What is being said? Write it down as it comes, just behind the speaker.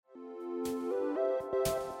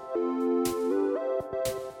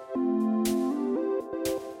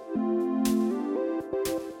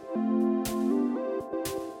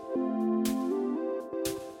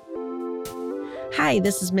Hi,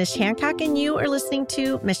 this is Mish Hancock, and you are listening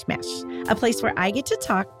to Mishmash, a place where I get to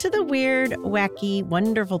talk to the weird, wacky,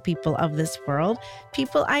 wonderful people of this world,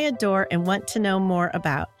 people I adore and want to know more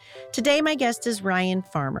about. Today, my guest is Ryan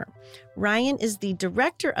Farmer. Ryan is the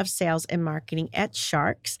Director of Sales and Marketing at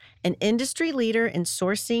Sharks, an industry leader in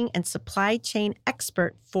sourcing and supply chain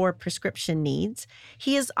expert for prescription needs.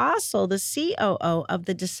 He is also the COO of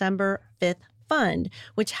the December 5th Fund,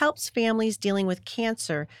 which helps families dealing with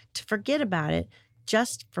cancer to forget about it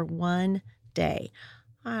just for one day.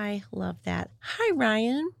 I love that. Hi,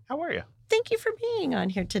 Ryan. How are you? Thank you for being on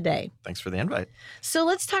here today. Thanks for the invite. So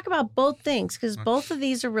let's talk about both things because both of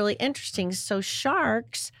these are really interesting. So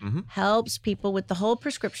Sharks helps people with the whole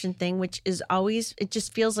prescription thing, which is always, it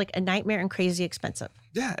just feels like a nightmare and crazy expensive.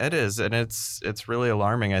 Yeah, it is. And it's really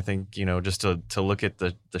alarming, I think, just to look at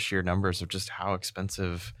the sheer numbers of just how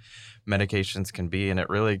expensive medications can be. And it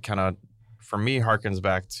really kind of, for me, harkens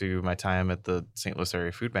back to my time at the St. Louis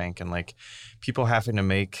Area Food Bank and like people having to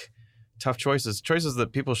make tough choices that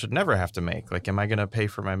people should never have to make. Like, am I going to pay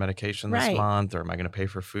for my medication this month, or am I going to pay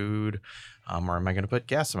for food, or am I going to put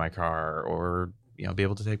gas in my car, or be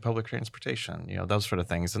able to take public transportation? Those sort of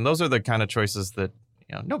things. And those are the kind of choices that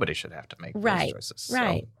nobody should have to make. Those choices.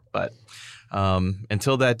 Right. But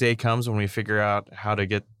until that day comes when we figure out how to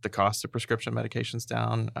get the cost of prescription medications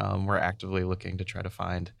down, we're actively looking to try to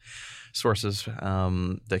find sources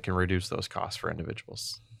that can reduce those costs for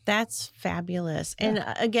individuals. That's fabulous. And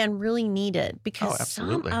again, really needed because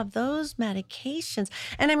some of those medications,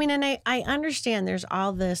 and I understand there's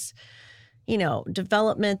all this,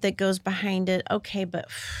 development that goes behind it. Okay, but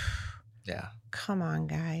come on,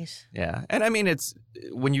 guys. Yeah. And it's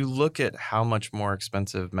when you look at how much more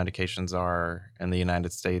expensive medications are in the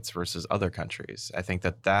United States versus other countries, I think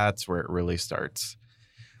that's where it really starts.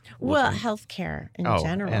 Well, healthcare in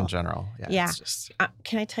general. In general. Yeah. It's just...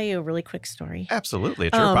 can I tell you a really quick story? Absolutely.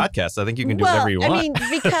 It's your podcast. I think you can do whatever you want.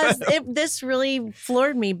 Because this really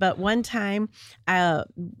floored me. But one time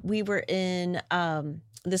we were in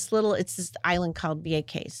it's this island called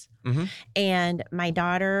Vieques. Mm-hmm. And my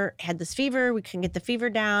daughter had this fever. We couldn't get the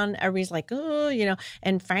fever down. Everybody's like, oh,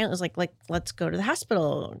 and finally it was like, let's go to the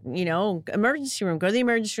hospital, emergency room, go to the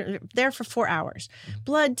emergency room. There for 4 hours.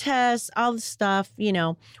 Blood tests, all the stuff,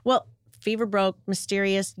 Well, fever broke,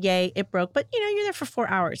 mysterious, yay, it broke. But, you're there for 4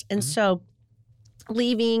 hours. And so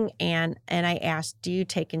leaving and I asked, do you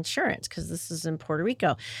take insurance? Because this is in Puerto Rico.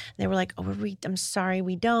 And they were like, I'm sorry,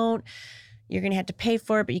 we don't. You're going to have to pay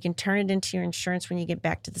for it, but you can turn it into your insurance when you get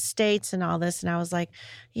back to the States and all this. And I was like,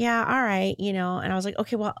 yeah, all right, and I was like,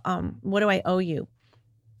 okay, well, what do I owe you?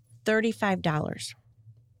 $35.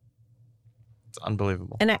 It's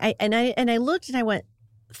unbelievable. And I looked and I went,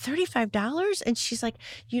 $35? And she's like,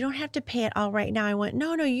 you don't have to pay it all right now. I went,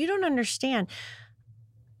 no, you don't understand.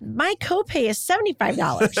 My copay is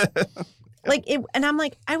 $75. And I'm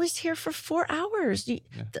like, I was here for 4 hours.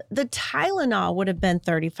 The Tylenol would have been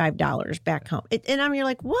 $35 back home. You're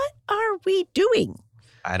like, what are we doing?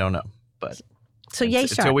 I don't know, but so yay,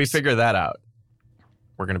 Sharks. Until we figure that out,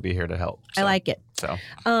 we're going to be here to help. So, I like it. So,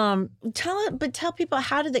 tell people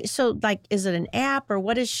how do they? So, is it an app or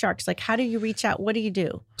what is Sharks? How do you reach out? What do you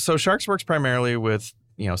do? So, Sharks works primarily with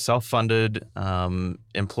self-funded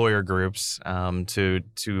employer groups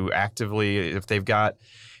to actively,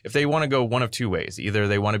 if they want to go one of two ways, either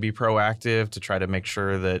they want to be proactive to try to make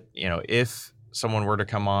sure that, if someone were to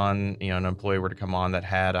come on, an employee were to come on that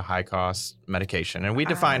had a high cost medication, and we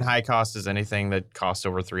define high cost as anything that costs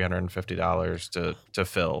over $350 to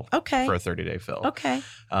fill for a 30-day fill. Okay.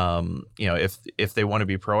 If they want to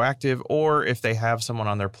be proactive, or if they have someone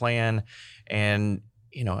on their plan and,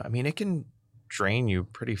 it can drain you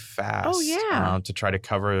pretty fast to try to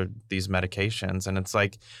cover these medications. And it's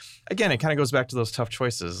like, again, it kind of goes back to those tough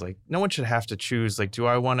choices. No one should have to choose, do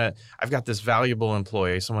I want to, I've got this valuable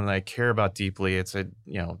employee, someone that I care about deeply. It's a,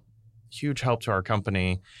 huge help to our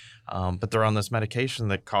company. But they're on this medication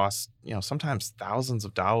that costs, sometimes thousands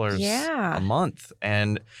of dollars a month.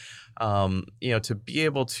 And, to be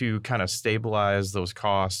able to kind of stabilize those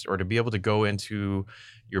costs, or to be able to go into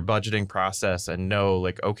your budgeting process and know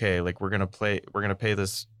okay, we're going to pay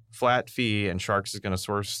this flat fee, and Sharks is going to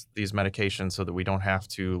source these medications so that we don't have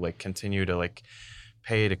to continue to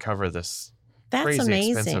pay to cover this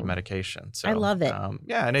crazy expensive medication. So I love it.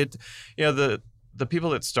 And it, the people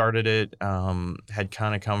that started it had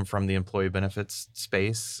kind of come from the employee benefits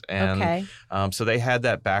space. And so they had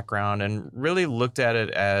that background and really looked at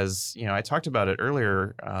it as, I talked about it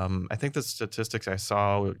earlier. I think the statistics I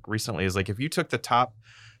saw recently is if you took the top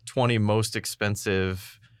 20 most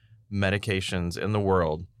expensive medications in the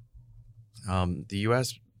world, the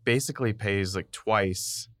U.S. basically pays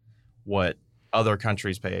twice what other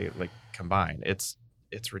countries pay like combined. It's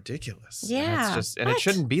ridiculous. Yeah. And it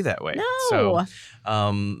shouldn't be that way. No.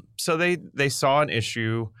 So they saw an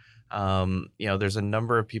issue. There's a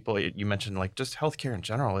number of people, you mentioned like just healthcare in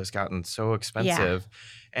general has gotten so expensive. Yeah.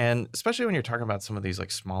 And especially when you're talking about some of these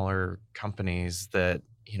like smaller companies that,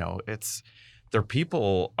 their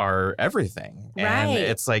people are everything. Right. And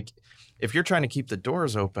it's like, if you're trying to keep the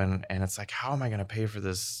doors open and it's like, how am I going to pay for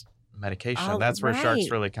this medication? That's where Sharks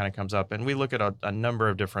really kind of comes up. And we look at a number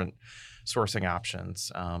of different sourcing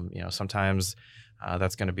options. Sometimes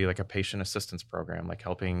that's going to be like a patient assistance program, like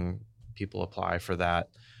helping people apply for that.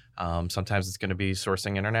 Sometimes it's going to be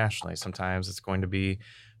sourcing internationally. Sometimes it's going to be,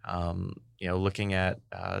 looking at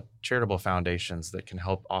charitable foundations that can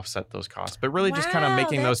help offset those costs. But really just kind of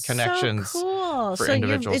making those connections so cool. for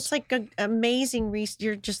individuals. It's like an amazing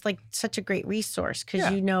you're just like such a great resource because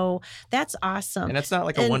that's awesome. And it's not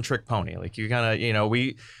like a one-trick pony. Like you kind of,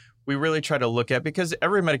 we really try to look at, because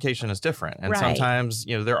every medication is different. And sometimes,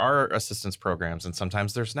 there are assistance programs and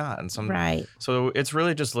sometimes there's not. And so it's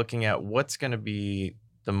really just looking at what's going to be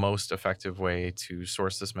the most effective way to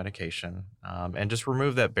source this medication and just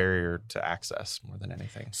remove that barrier to access more than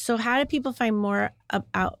anything. So how do people find more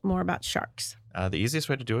about Sharks? The easiest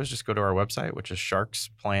way to do it is just go to our website, which is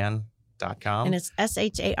sharksplan.com. And it's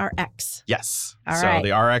SHARX. Yes. All so right.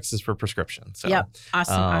 the RX is for prescription. So, yep.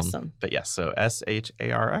 Awesome. But yes, so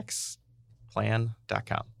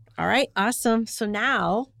SHARXplan.com. All right. Awesome. So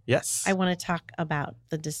now I want to talk about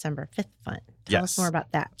the December 5th Fund. Tell us more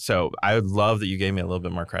about that. So I would love that you gave me a little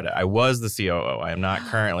bit more credit. I was the COO. I am not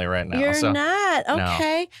currently right now. You're not?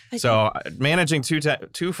 Okay. No. So managing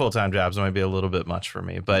two full-time jobs might be a little bit much for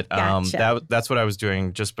me. But gotcha. that's what I was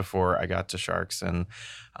doing just before I got to Sharks. And,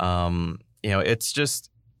 it's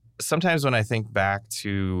just sometimes when I think back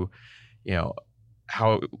to,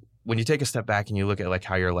 how when you take a step back and you look at like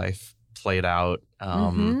how your life played out,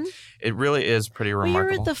 it really is pretty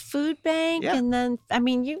remarkable. You were at the food bank and then,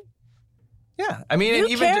 you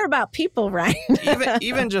care about people, right?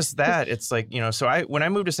 even just that, it's like, so when I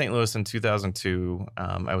moved to St. Louis in 2002,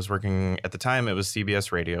 I was working, at the time it was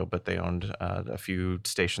CBS Radio, but they owned a few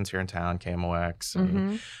stations here in town, KMOX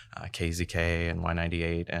and KZK and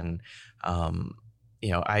Y98. And,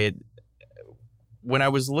 when I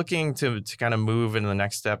was looking to kind of move into the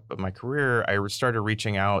next step of my career, I started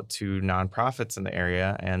reaching out to nonprofits in the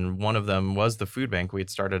area. And one of them was the food bank. We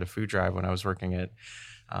had started a food drive when I was working at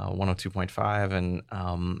 102.5. And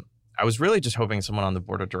I was really just hoping someone on the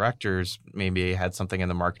board of directors maybe had something in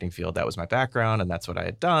the marketing field. That was my background, and that's what I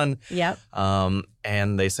had done. Yep.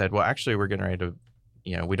 And they said, well, actually, we're getting ready to,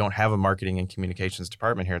 we don't have a marketing and communications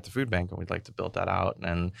department here at the food bank, and we'd like to build that out.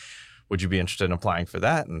 And would you be interested in applying for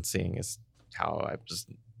that? And seeing as how I was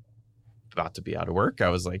about to be out of work, I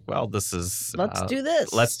was like, well, this is... Let's do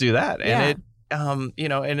this. Let's do that. Yeah. And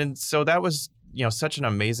and so that was, such an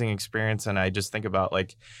amazing experience. And I just think about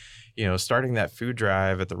like, starting that food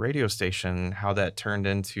drive at the radio station, how that turned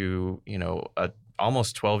into, a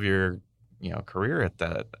almost 12-year, career at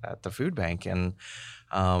the food bank. And,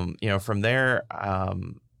 from there,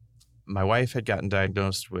 my wife had gotten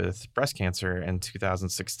diagnosed with breast cancer in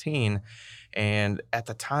 2016. And at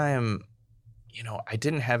the time, I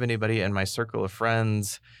didn't have anybody in my circle of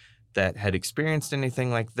friends that had experienced anything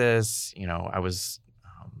like this. I was,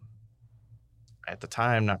 at the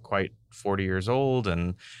time, not quite 40 years old.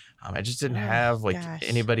 And I just didn't have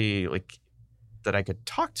anybody like that I could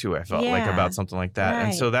talk to, I felt like, about something like that. Right.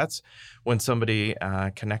 And so that's when somebody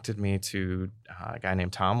connected me to a guy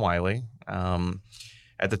named Tom Wiley.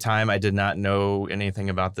 At the time, I did not know anything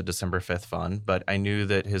about the December 5th Fund, but I knew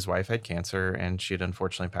that his wife had cancer and she had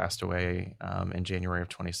unfortunately passed away in January of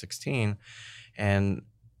 2016. And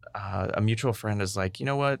a mutual friend is like, you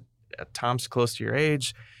know what, Tom's close to your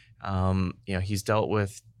age. He's dealt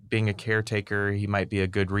with being a caretaker. He might be a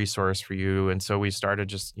good resource for you. And so we started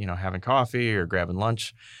just, having coffee or grabbing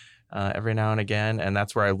lunch every now and again. And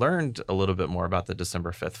that's where I learned a little bit more about the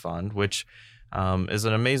December 5th Fund, which is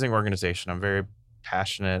an amazing organization. I'm very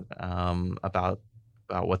passionate about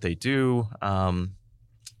what they do.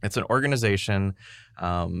 It's an organization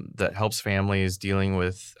that helps families dealing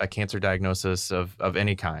with a cancer diagnosis of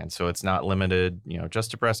any kind. So it's not limited,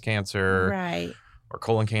 just to breast cancer, right, or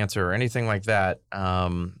colon cancer or anything like that.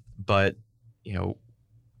 But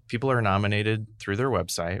people are nominated through their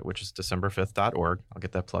website, which is december5th.org. I'll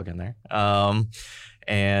get that plug in there.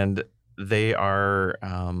 And they are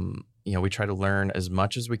we try to learn as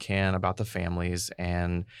much as we can about the families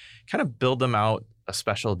and kind of build them out a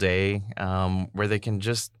special day where they can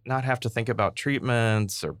just not have to think about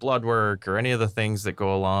treatments or blood work or any of the things that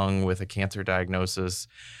go along with a cancer diagnosis.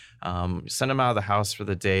 send them out of the house for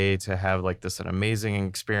the day to have like an amazing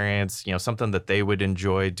experience, something that they would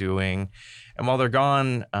enjoy doing. And while they're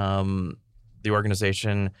gone, the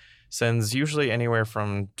organization sends usually anywhere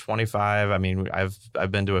from 25. I mean,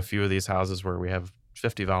 I've been to a few of these houses where we have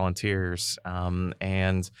 50 volunteers.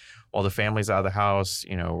 And while the family's out of the house,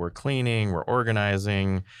 we're cleaning, we're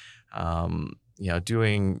organizing,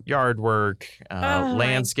 doing yard work,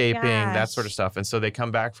 landscaping, that sort of stuff. And so they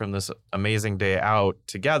come back from this amazing day out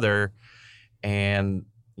together, and,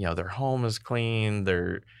 their home is clean.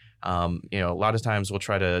 They're, a lot of times we'll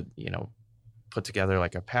try to, put together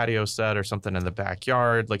like a patio set or something in the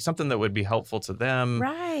backyard, like something that would be helpful to them.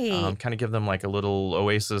 Right. Kind of give them like a little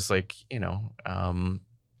oasis, like,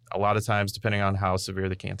 a lot of times, depending on how severe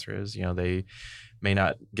the cancer is, they may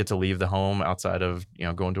not get to leave the home outside of,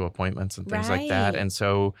 going to appointments and things like that. And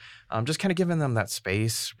so just kind of giving them that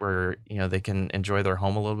space where, they can enjoy their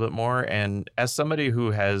home a little bit more. And as somebody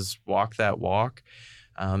who has walked that walk,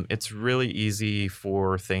 it's really easy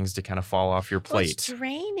for things to kind of fall off your plate. Well, it's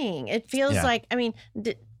draining. It feels like, I mean,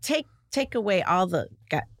 take away all the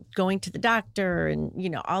going to the doctor and,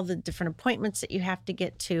 all the different appointments that you have to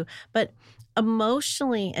get to. But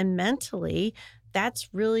emotionally and mentally,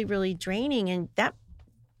 that's really, really draining. And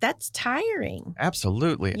that's tiring.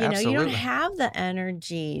 Absolutely. You don't have the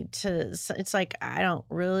energy it's like, I don't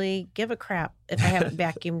really give a crap if I haven't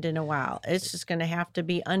vacuumed in a while. It's just going to have to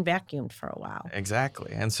be unvacuumed for a while.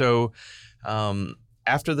 Exactly. And so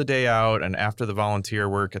after the day out and after the volunteer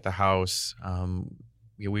work at the house,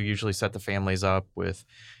 we usually set the families up with,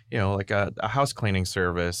 like a house cleaning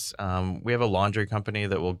service. We have a laundry company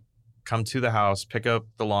that will come to the house, pick up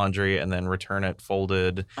the laundry, and then return it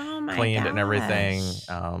folded, cleaned, and everything.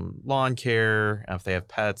 Lawn care. If they have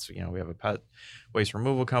pets, we have a pet waste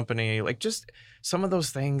removal company. Like just some of those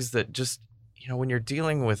things that just, when you're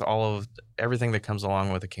dealing with everything that comes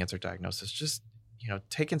along with a cancer diagnosis, just,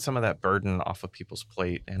 taking some of that burden off of people's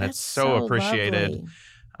plate. And it's so appreciated.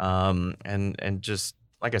 And just,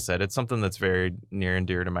 like I said, it's something that's very near and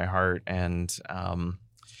dear to my heart. And,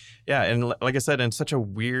 and like I said, in such a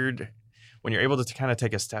weird, when you're able to kind of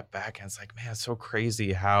take a step back, and it's like, man, it's so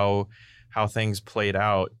crazy how things played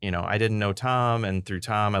out. I didn't know Tom, and through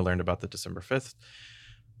Tom, I learned about the December 5th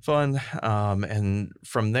Fund. And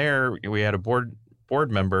from there, we had a board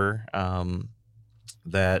member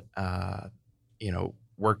that,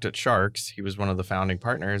 worked at Sharks. He was one of the founding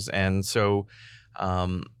partners. And so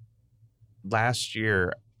last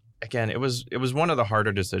year, again, it was one of the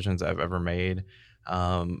harder decisions I've ever made.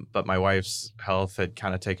 But my wife's health had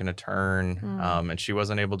kind of taken a turn, and she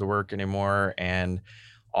wasn't able to work anymore. And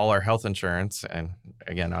all our health insurance, and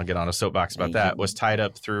again, I'll get on a soapbox about that, was tied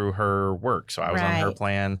up through her work. So I was on her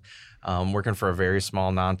plan, working for a very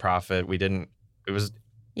small nonprofit. It was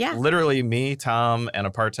literally me, Tom, and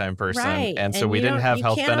a part-time person. Right. And so we didn't have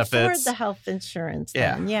health benefits. You can't afford the health insurance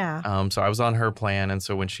then. Yeah. So I was on her plan. And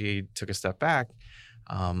so when she took a step back,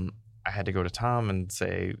 I had to go to Tom and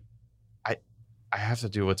say, I have to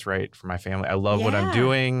do what's right for my family. I love what I'm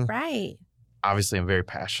doing. Right. Obviously, I'm very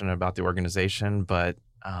passionate about the organization, but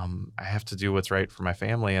I have to do what's right for my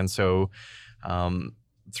family. And so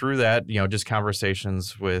through that, just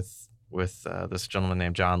conversations with this gentleman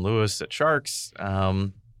named John Lewis at Sharks,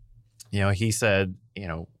 he said,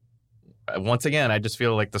 once again, I just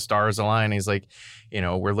feel like the stars align. He's like,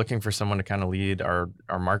 we're looking for someone to kind of lead our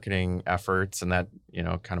marketing efforts, and that,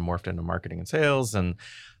 kind of morphed into marketing and sales. And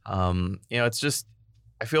it's just,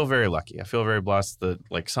 I feel very lucky. I feel very blessed that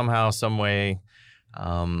like somehow, some way,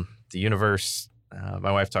 the universe,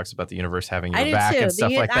 my wife talks about the universe having your back and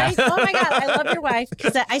stuff like that. Oh my God, I love your wife,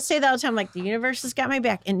 because I say that all the time, like the universe has got my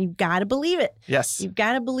back, and you've got to believe it. Yes. You've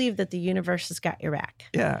got to believe that the universe has got your back.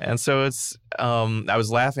 Yeah. And so it's, I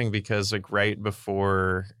was laughing because like right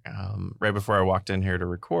before I walked in here to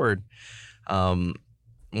record,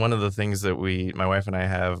 one of the things that my wife and I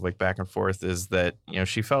have like back and forth is that,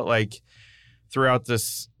 she felt like throughout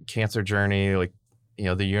this cancer journey, like,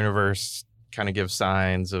 the universe kind of gives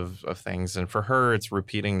signs of things. And for her, it's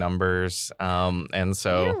repeating numbers. And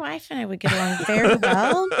so your wife and I would get along very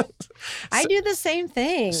well. I do the same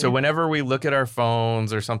thing. So whenever we look at our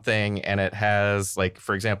phones or something and it has, like,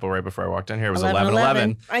 for example, right before I walked in here, it was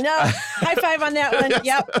 11:11. I know. High five on that one. Yes.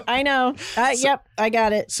 Yep. I know. Yep. I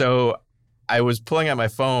got it. So I was pulling out my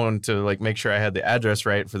phone to like make sure I had the address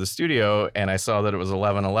right for the studio, and I saw that it was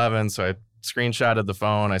 11:11. So I screenshotted the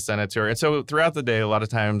phone. I sent it to her. And so throughout the day, a lot of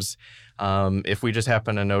times, if we just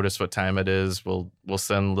happen to notice what time it is, we'll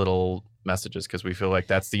send little messages because we feel like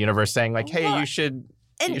that's the universe saying like, hey, you should reach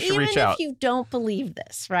out. And even if you don't believe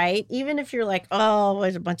this, right? Even if you're like, oh,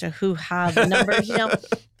 there's a bunch of hoo-ha numbers,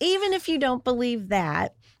 even if you don't believe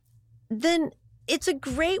that, then it's a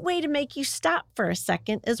great way to make you stop for a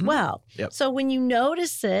second as well. Yep. So when you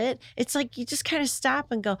notice it, it's like you just kind of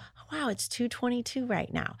stop and go, oh, wow, it's 2:22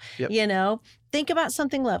 right now. Yep. Think about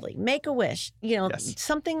something lovely. Make a wish, Yes.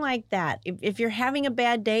 something like that. If you're having a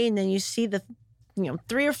bad day and then you see the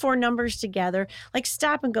 3 or 4 numbers together, like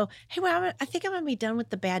stop and go, hey, well, I think I'm going to be done with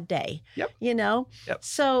the bad day. Yep. Yep.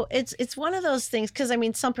 So it's one of those things, because I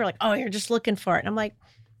mean, some people are like, oh, you're just looking for it. And I'm like,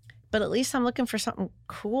 but at least I'm looking for something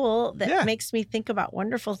cool that makes me think about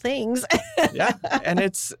wonderful things. Yeah. And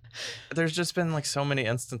there's just been like so many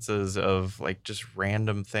instances of like just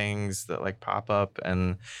random things that like pop up.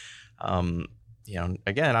 And,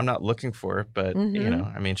 again, I'm not looking for it, but,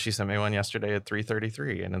 I mean, she sent me one yesterday at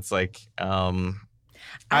 3:33 and it's like,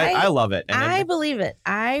 I love it. And I believe it.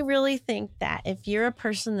 I really think that if you're a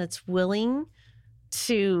person that's willing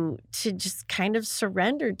to just kind of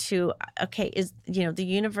surrender to, okay, the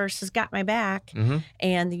universe has got my back,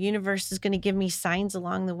 and the universe is going to give me signs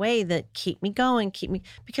along the way that keep me going,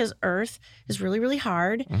 because Earth is really, really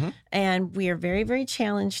hard, and we are very, very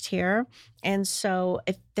challenged here. And so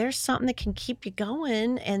if there's something that can keep you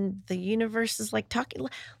going, and the universe is like talking,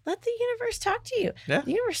 let the universe talk to you. Yeah.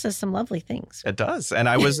 The universe says some lovely things. It does. And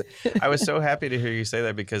I was so happy to hear you say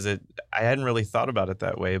that, because I hadn't really thought about it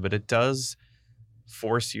that way, but it does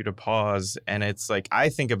force you to pause. And it's like, I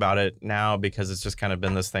think about it now because it's just kind of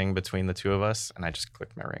been this thing between the two of us. And I just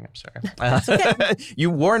clicked my ring. I'm sorry. Okay. You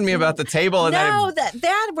warned me about the table. And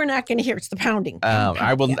that we're not going to hear. It's the pounding.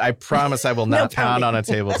 I will. Yeah. I promise I will not pound on a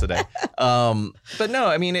table today. But no,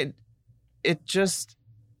 I mean, it just,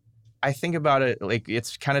 I think about it like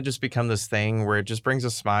it's kind of just become this thing where it just brings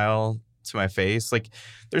a smile to my face. Like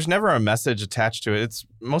there's never a message attached to it. It's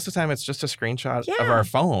most of the time it's just a screenshot of our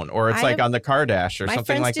phone, or it's on the car dash or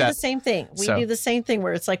something like that. My friends do the same thing. We do the same thing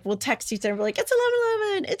where it's like we'll text each other. We're like, it's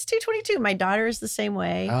 11:11. It's 2:22. My daughter is the same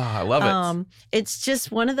way. Oh, I love it. It's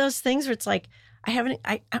just one of those things where it's like, oh,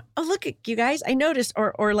 look at you guys. I noticed,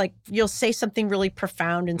 or like you'll say something really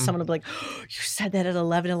profound and someone will be like, oh, you said that at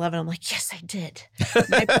 11:11. I'm like, yes, I did.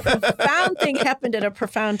 My profound thing happened at a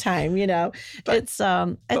profound time, But,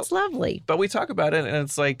 it's lovely. But we talk about it and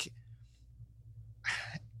it's like,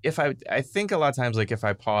 I think a lot of times, like if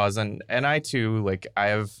I pause and I too, like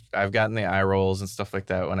I've gotten the eye rolls and stuff like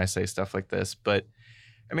that when I say stuff like this. But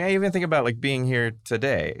I mean, I even think about like being here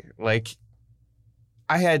today, like,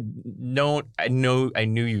 I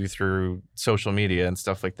knew you through social media and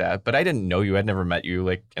stuff like that, but I didn't know you. I'd never met you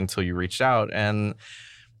like until you reached out. And,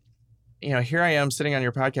 here I am sitting on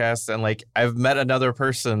your podcast and like, I've met another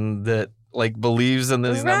person that like believes in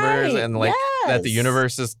these numbers and like that the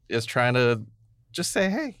universe is trying to just say,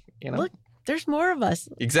 hey, look, there's more of us.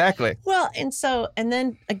 Exactly. Well, and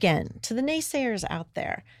then again, to the naysayers out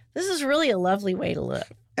there, this is really a lovely way to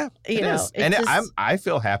live. Yeah, it is. And I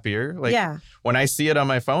feel happier. Like when I see it on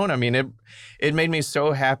my phone, I mean, it made me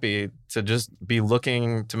so happy to just be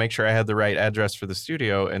looking to make sure I had the right address for the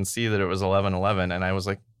studio and see that it was 11:11. And I was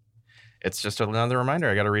like, it's just another reminder.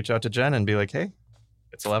 I got to reach out to Jen and be like, hey,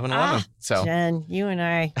 it's 11:11. So Jen, you and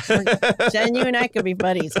I could be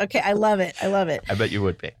buddies. Okay. I love it. I bet you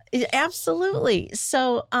would be. Absolutely.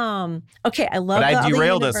 So, okay. I love. But I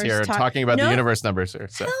derailed us here talking about the universe numbers here.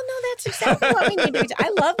 So. Hell no, that's exactly what we need to do. I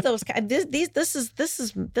love those.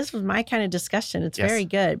 This was my kind of discussion. It's very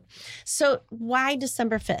good. So why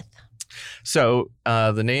December 5th? So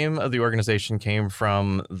the name of the organization came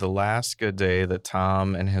from the last good day that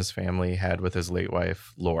Tom and his family had with his late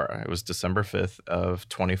wife, Laura. It was December 5th of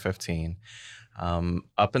 2015.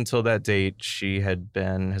 Up until that date,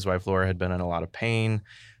 his wife, Laura, had been in a lot of pain.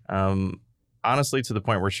 Honestly, to the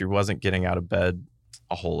point where she wasn't getting out of bed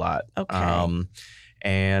a whole lot. Okay.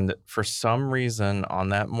 And for some reason on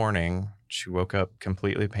that morning, she woke up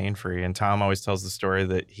completely pain-free. And Tom always tells the story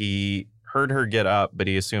that he heard her get up, but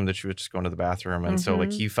he assumed that she was just going to the bathroom. And so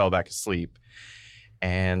like he fell back asleep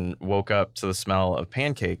and woke up to the smell of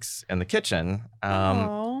pancakes in the kitchen.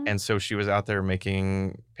 And so she was out there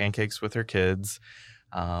making pancakes with her kids.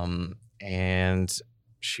 And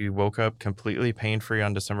she woke up completely pain-free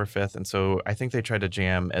on December 5th. And so I think they tried to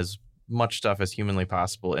jam as much stuff as humanly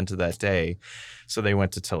possible into that day. So they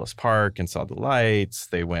went to Tillis Park and saw the lights.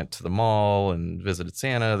 They went to the mall and visited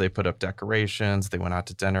Santa. They put up decorations. They went out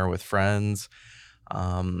to dinner with friends.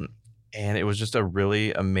 And it was just a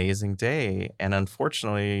really amazing day. And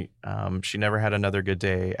unfortunately, she never had another good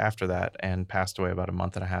day after that and passed away about a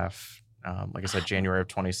month and a half. Like I said, January of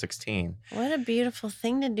 2016. What a beautiful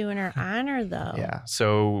thing to do in her honor, though. Yeah.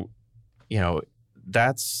 So,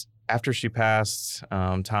 that's after she passed.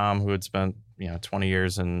 Tom, who had spent 20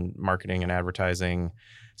 years in marketing and advertising,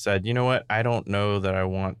 said, you know what? I don't know that I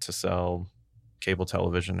want to sell cable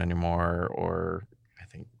television anymore, or I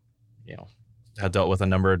think, had dealt with a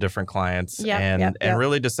number of different clients and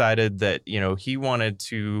really decided that, he wanted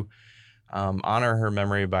to honor her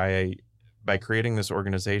memory by creating this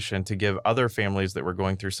organization to give other families that were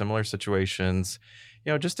going through similar situations,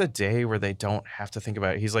 just a day where they don't have to think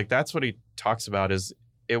about it. He's like, that's what he talks about, is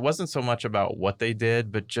it wasn't so much about what they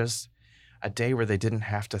did, but just a day where they didn't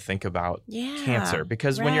have to think about cancer.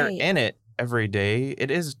 Because when you're in it every day, it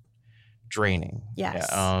is draining. Yes.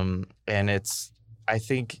 And I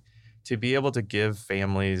think to be able to give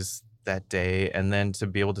families that day and then to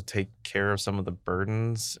be able to take care of some of the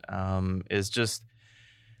burdens is just,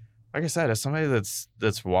 like I said, as somebody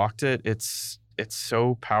that's walked it, it's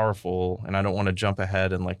so powerful. And I don't want to jump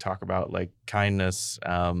ahead and talk about kindness,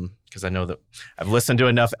 because I know that I've listened to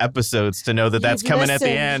enough episodes to know that that's coming at the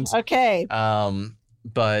end. Okay.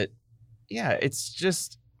 But yeah, it's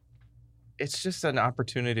just an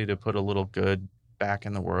opportunity to put a little good back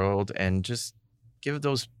in the world and just give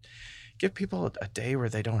people a day where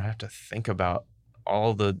they don't have to think about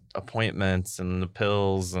all the appointments and the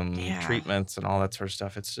pills and treatments and all that sort of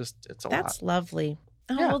stuff. It's a lot. That's lovely.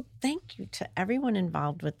 Oh, well, thank you to everyone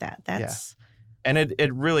involved with that. And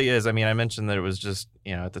it really is. I mean, I mentioned that it was just,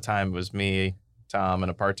 at the time it was me, Tom,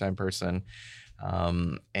 and a part-time person.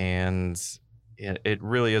 And it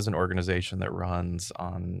really is an organization that runs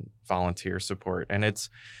on volunteer support. And it's,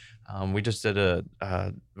 we just did a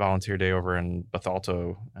volunteer day over in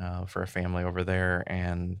Bethalto for a family over there.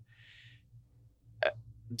 And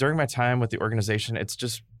during my time with the organization, it's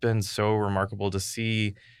just been so remarkable to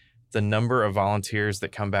see the number of volunteers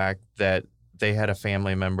that come back that they had a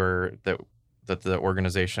family member that the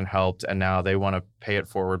organization helped, and now they want to pay it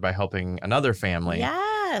forward by helping another family.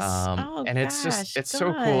 Yes. And it's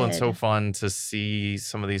so cool and so fun to see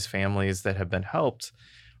some of these families that have been helped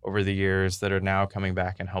over the years that are now coming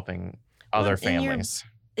back and helping other families.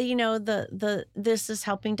 This is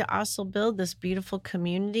helping to also build this beautiful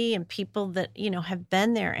community and people that, have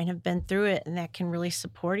been there and have been through it and that can really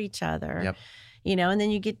support each other. Yep. And then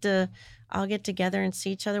you get to all get together and see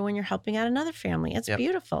each other when you're helping out another family. It's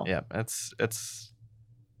beautiful. Yeah.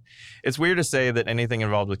 It's weird to say that anything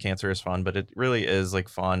involved with cancer is fun, but it really is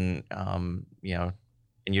fun. And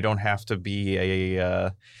you don't have to be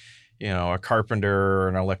a carpenter or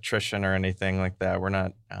an electrician or anything like that. We're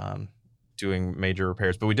not doing major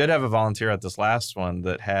repairs, but we did have a volunteer at this last one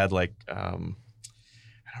that had I don't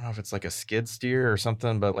know if it's a skid steer or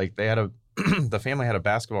something, but they had the family had a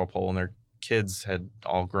basketball pole and their kids had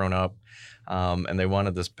all grown up, and they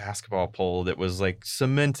wanted this basketball pole that was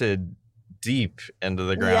cemented deep into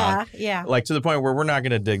the ground. Yeah. To the point where we're not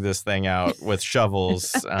going to dig this thing out with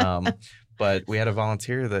shovels. But we had a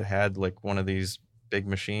volunteer that had one of these big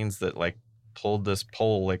machines that pulled this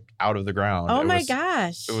pole out of the ground. Oh my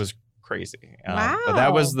gosh. It was crazy. Wow. But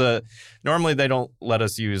that was normally they don't let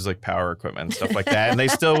us use power equipment and stuff like that. And they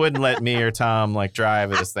still wouldn't let me or Tom drive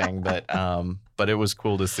this thing. But it was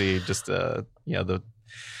cool to see just, to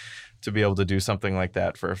be able to do something like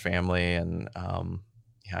that for a family. And,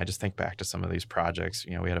 I just think back to some of these projects.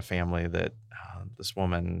 We had a family that this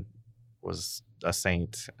woman was a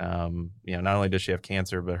saint. Not only did she have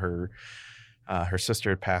cancer, but her sister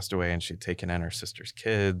had passed away and she'd taken in her sister's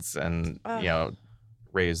kids and,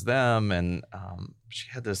 raised them. And she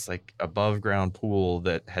had this above ground pool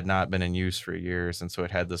that had not been in use for years. And so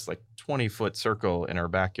it had this 20-foot circle in her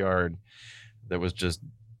backyard that was just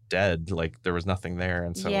dead. There was nothing there.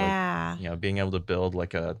 And so, being able to build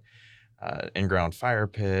a in-ground fire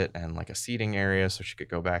pit and a seating area so she could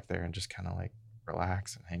go back there and just kind of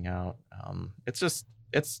relax and hang out.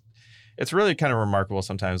 It's really kind of remarkable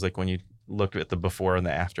sometimes, when you look at the before and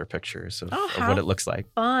the after pictures of what it looks like.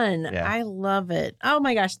 Fun. Yeah. I love it. Oh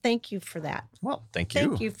my gosh. Thank you for that. Well, thank you.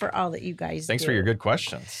 Thank you for all that you guys Thanks do. for your good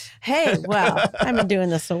questions. Hey, well, I've been doing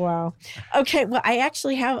this a while. Okay. Well, I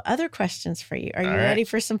actually have other questions for you. Are you ready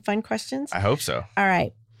for some fun questions? I hope so. All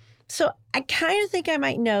right. So I kind of think I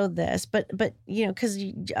might know this, but because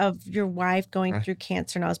of your wife going through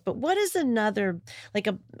cancer and all this, but what is another,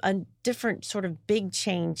 a different sort of big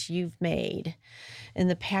change you've made in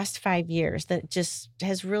the past 5 years that just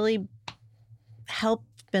has really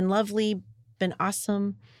helped, been lovely, been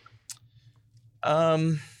awesome?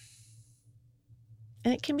 And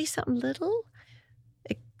it can be something little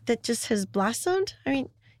that just has blossomed. I mean,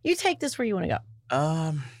 you take this where you want to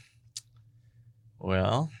go.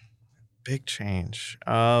 Well... Big change.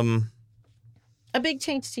 A big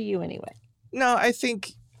change to you anyway. No, I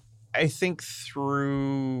think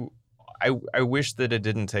through, I wish that it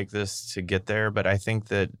didn't take this to get there, but I think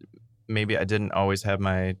that maybe I didn't always have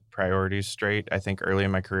my priorities straight. I think early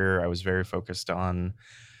in my career, I was very focused on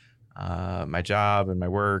my job and my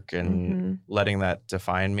work and Mm-hmm. letting that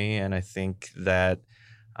define me. And I think that,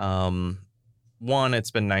 one,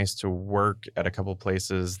 it's been nice to work at a couple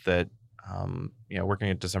places that, working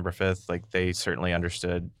at December 5th, like they certainly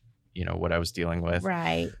understood, what I was dealing with.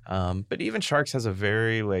 Right. But even Sharks has a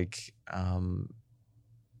very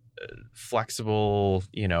flexible,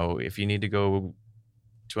 if you need to go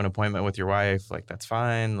to an appointment with your wife, like that's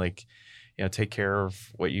fine. Like, take care of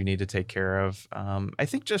what you need to take care of. I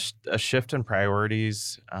think just a shift in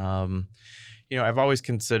priorities. I've always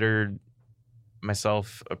considered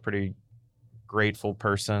myself a pretty grateful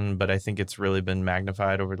person, but I think it's really been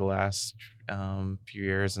magnified over the last few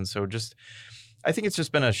years. And so I think it's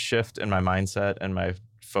just been a shift in my mindset and my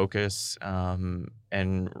focus,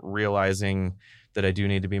 and realizing that I do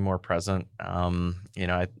need to be more present.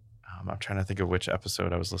 I'm trying to think of which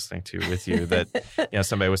episode I was listening to with you that,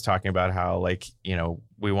 somebody was talking about how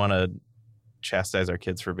we want to chastise our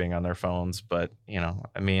kids for being on their phones. But,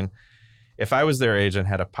 if I was their age and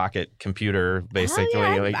had a pocket computer, basically,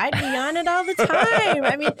 I'd be on it all the time.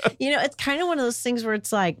 I mean, it's kind of one of those things where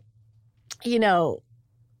it's like,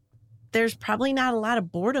 there's probably not a lot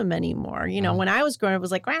of boredom anymore. When I was growing up, it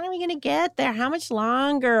was like, when are we going to get there? How much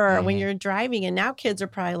longer when you're driving? And now kids are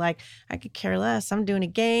probably like, I could care less. I'm doing a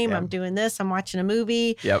game. Yep. I'm doing this. I'm watching a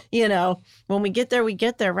movie. Yep. When we get there, we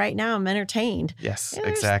get there. Right now, I'm entertained. Yes,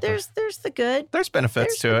 exactly. There's the good. There's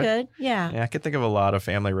benefits to it. Good. Yeah. Yeah. I could think of a lot of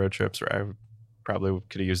family road trips where I probably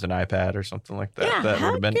could have used an iPad or something like that. Yeah, that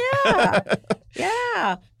would have been.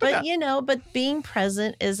 Yeah. But being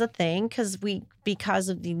present is a thing because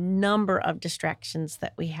of the number of distractions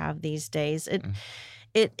that we have these days.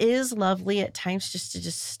 It is lovely at times just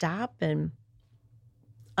to stop and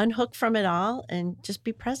unhook from it all and just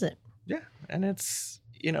be present. Yeah. And it's,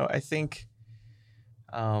 I think,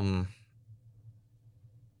 I've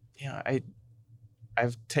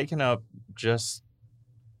taken up just,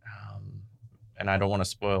 and I don't want to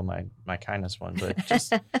spoil my kindness one, but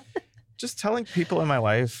just telling people in my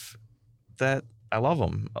life that I love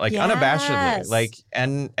them, unabashedly,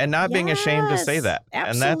 and not being ashamed to say that.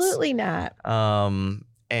 Absolutely not.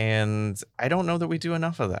 And I don't know that we do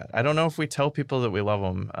enough of that. I don't know if we tell people that we love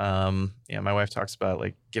them. My wife talks about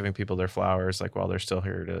giving people their flowers, while they're still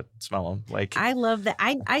here to smell them. I love that.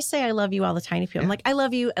 I say I love you all the time to people. I'm like, I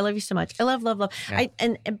love you so much. I love. Yeah.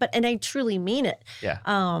 And I truly mean it. Yeah.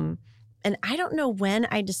 And I don't know when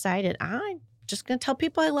I decided I'm just going to tell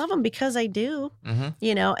people I love them because I do, and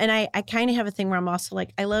I kind of have a thing where I'm also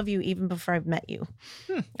like, I love you even before I've met you.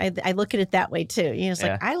 I look at it that way too. It's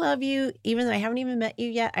like, I love you, even though I haven't even met you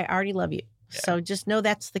yet, I already love you. Yeah. So just know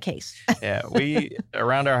that's the case. Yeah. We,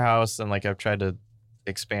 around our house, and I've tried to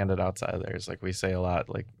expand it outside of there. It's we say a lot,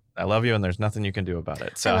 I love you and there's nothing you can do about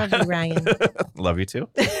it. So I love you, Ryan. Love you too.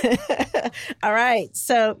 All right.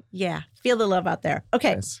 So yeah, feel the love out there.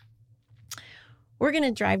 Okay. Nice. We're going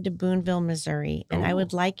to drive to Boonville, Missouri, and I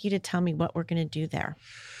would like you to tell me what we're going to do there.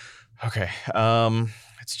 Okay.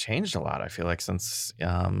 It's changed a lot, I feel like, since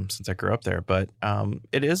I grew up there, but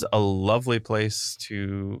it is a lovely place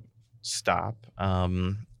to stop.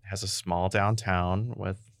 It has a small downtown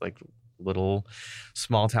with little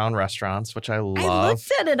small town restaurants, which I love. I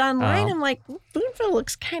looked at it online. I'm like, Boonville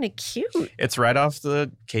looks kind of cute. It's right off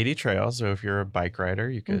the Katy Trail. So if you're a bike rider,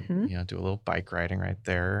 you could do a little bike riding right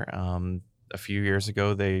there. A few years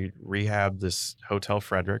ago, they rehabbed this Hotel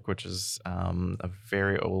Frederick, which is a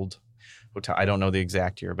very old hotel. I don't know the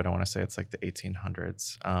exact year, but I want to say it's the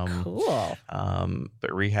 1800s. Cool. But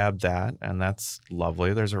rehabbed that, and that's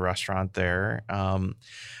lovely. There's a restaurant there.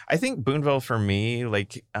 I think Boonville, for me,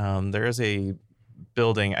 there is a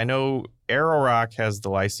building. I know Arrow Rock has the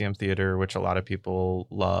Lyceum Theater, which a lot of people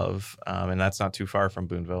love, and that's not too far from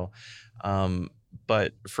Boonville.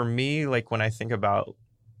 But for me, when I think about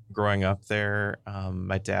growing up there,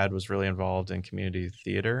 my dad was really involved in community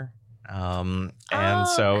theater. Cool.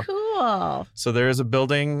 So there is a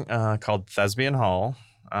building called Thespian Hall,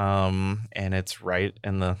 and it's right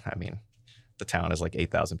in the town is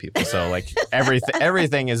 8,000 people. So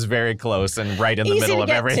everything is very close and right in the middle of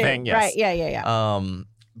everything. Yes. Right. Yeah.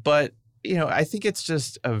 But, I think it's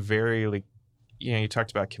just a very, you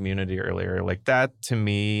talked about community earlier, that to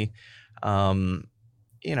me,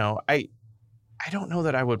 I don't know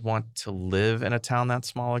that I would want to live in a town that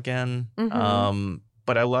small again.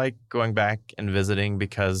 But I like going back and visiting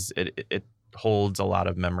because it holds a lot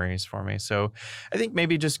of memories for me. So I think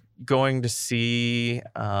maybe just going to see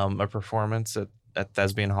a performance at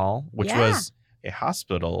Thespian Hall, which was a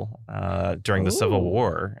hospital during the Civil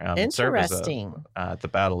War. Interesting. At the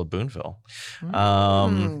Battle of Boonville.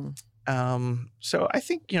 So I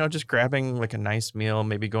think, just grabbing a nice meal,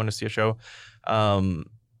 maybe going to see a show.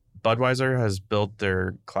 Budweiser has built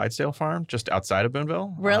their Clydesdale farm just outside of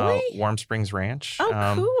Boonville. Really? Warm Springs Ranch.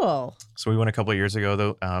 Oh, cool. So we went a couple of years ago,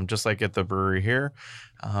 though, just like at the brewery here.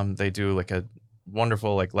 They do like a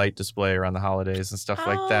wonderful like light display around the holidays and stuff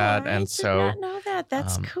like that. I did not know that.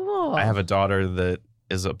 That's cool. I have a daughter that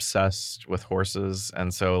is obsessed with horses,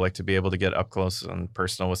 and so like to be able to get up close and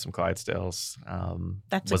personal with some Clydesdales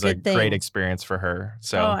was a great experience for her.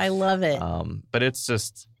 So I love it. But it's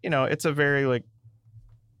just, it's a very like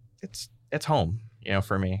it's home,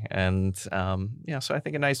 for me. And so I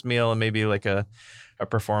think a nice meal and maybe like a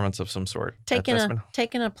performance of some sort. Taking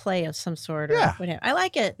a play of some sort or whatever. I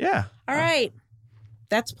like it. Yeah. All right.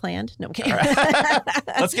 That's planned. No, okay. Right.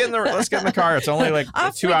 Let's get in the car. It's only like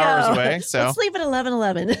 2 hours away. So let's leave at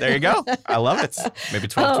 11:11. There you go. I love it. Maybe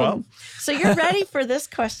 12:12. So you're ready for this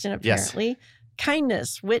question, apparently. Yes.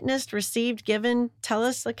 Kindness, witnessed, received, given. Tell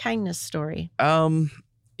us a kindness story.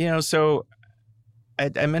 So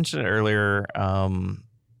I mentioned it earlier.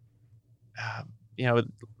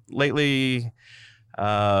 Lately,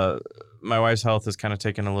 my wife's health has kind of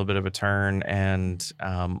taken a little bit of a turn. And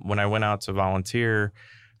when I went out to volunteer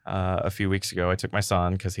a few weeks ago, I took my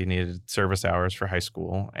son because he needed service hours for high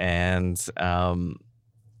school. And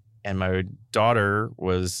my daughter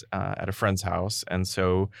was at a friend's house. And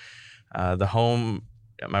so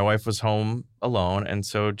my wife was home alone. And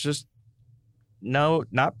so just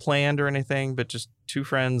not planned or anything, but just two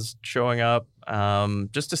friends showing up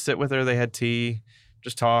just to sit with her. They had tea,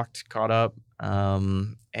 just talked, caught up.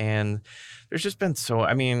 And there's just been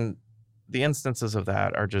the instances of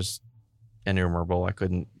that are just innumerable. I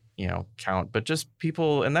couldn't, count, but just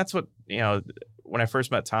people. And that's what, when I first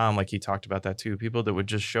met Tom, like he talked about that too, people that would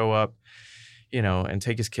just show up, and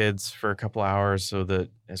take his kids for a couple hours so that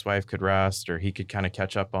his wife could rest or he could kind of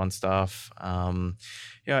catch up on stuff.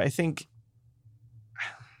 I think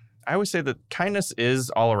I always say that kindness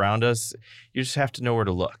is all around us. You just have to know where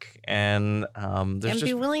to look, and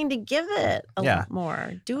be willing to give it a lot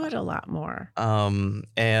more. Do it a lot more. I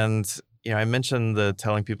mentioned the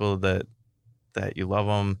telling people that you love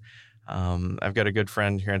them. I've got a good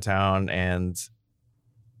friend here in town, and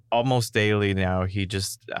almost daily now he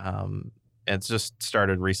just it's just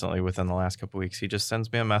started recently within the last couple of weeks. He just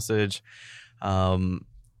sends me a message, and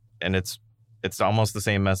it's almost the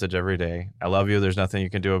same message every day. I love you. There's nothing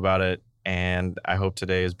you can do about it. And I hope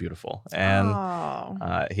today is beautiful. And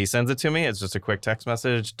he sends it to me. It's just a quick text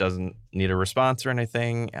message. Doesn't need a response or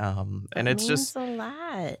anything. And it's just a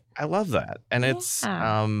lot. I love that. And it's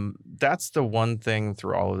that's the one thing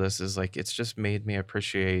through all of this is like it's just made me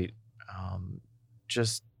appreciate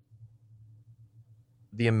just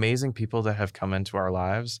the amazing people that have come into our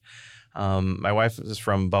lives. My wife is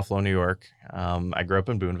from Buffalo, New York. I grew up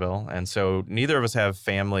in Boonville. And so neither of us have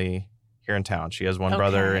family here in town. She has one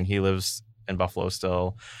brother and he lives in Buffalo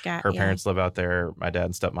still. Her parents live out there. My dad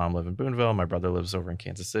and stepmom live in Boonville. My brother lives over in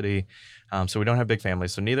Kansas City. So we don't have big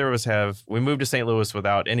families. So neither of us we moved to St. Louis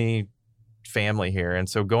without any family here. And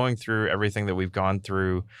so going through everything that we've gone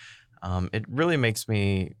through, it really makes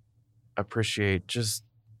me appreciate just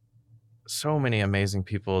so many amazing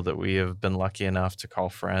people that we have been lucky enough to call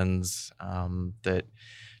friends, that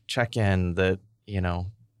check in, that,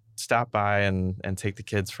 stop by and take the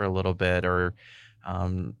kids for a little bit or,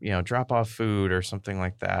 drop off food or something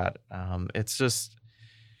like that. It's just,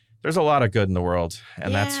 there's a lot of good in the world.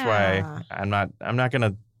 And that's why I'm not going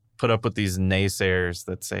to put up with these naysayers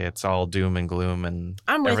that say it's all doom and gloom and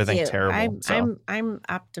everything's terrible. I'm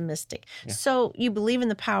optimistic. Yeah. So you believe in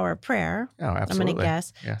the power of prayer. Oh, absolutely. I'm going to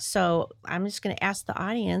guess. Yeah. So I'm just going to ask the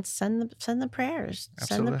audience, send the prayers.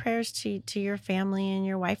 Absolutely. Send the prayers to your family and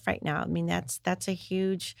your wife right now. I mean, that's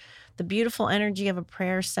the beautiful energy of a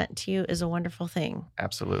prayer sent to you is a wonderful thing.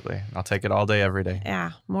 Absolutely. I'll take it all day, every day.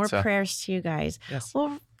 Yeah. More prayers to you guys. Yes.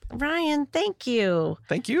 Well, Ryan, thank you.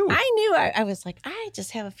 Thank you. I knew I was like, I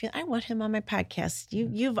just have a feel. I want him on my podcast.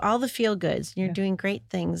 You've all the feel goods. You're doing great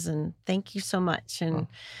things, and thank you so much. And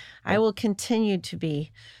I will continue to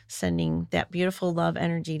be sending that beautiful love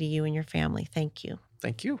energy to you and your family. Thank you.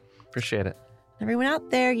 Thank you. Appreciate it. Everyone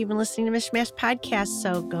out there, you've been listening to Mishmash Podcast,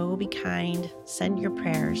 so go be kind. Send your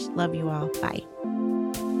prayers. Love you all. Bye.